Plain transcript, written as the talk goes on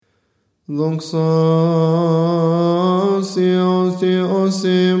Doxos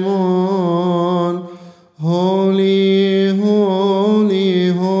Holy,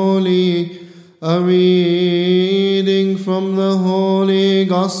 holy, holy. A reading from the Holy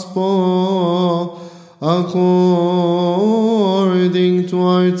Gospel according to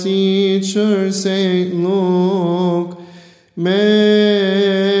our teacher, Saint Luke. May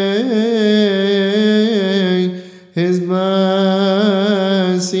his blessing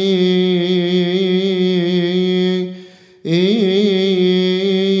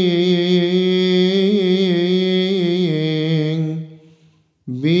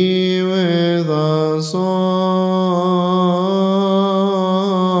be with us all.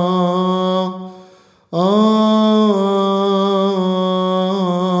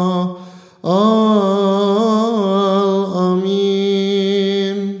 Amen.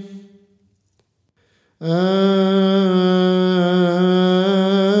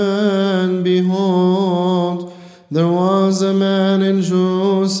 And behold, there was a man in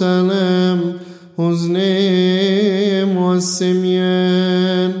Jerusalem whose name was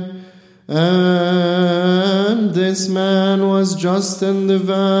Simeon. And this man was just and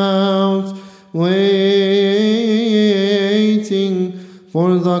devout, waiting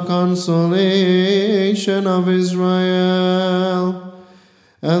for the consolation of Israel.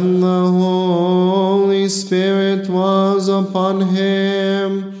 And the Holy Spirit was upon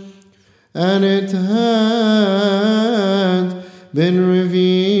him, and it had been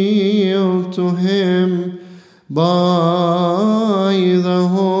revealed to him by the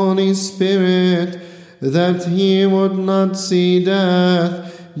Holy Spirit that he would not see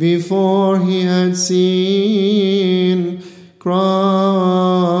death before he had seen Christ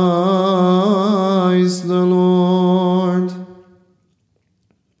the Lord.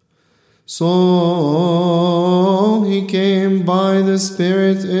 So he came by the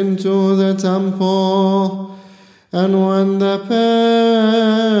Spirit into the temple, and when the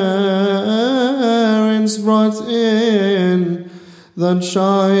parents brought in the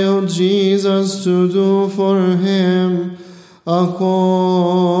child Jesus to do for him according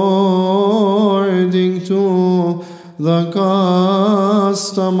to the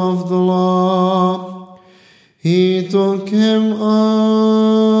custom of the law, he took him up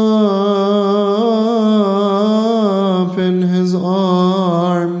in his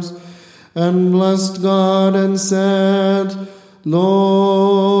arms and blessed God and said, Lord,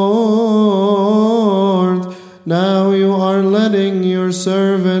 now you are letting your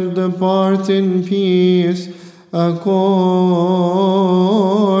servant depart in peace according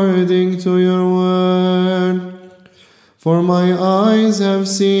to your word. For my eyes have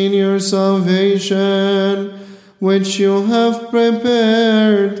seen your salvation, which you have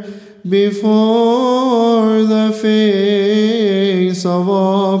prepared before the face of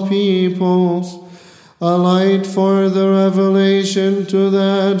all peoples, a light for the revelation to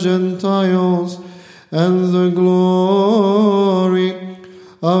the Gentiles, and the glory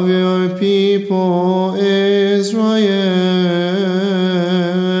of your people Israel.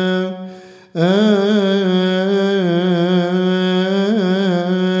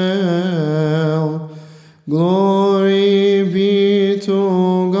 Glory be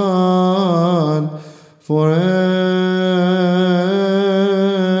to God forever.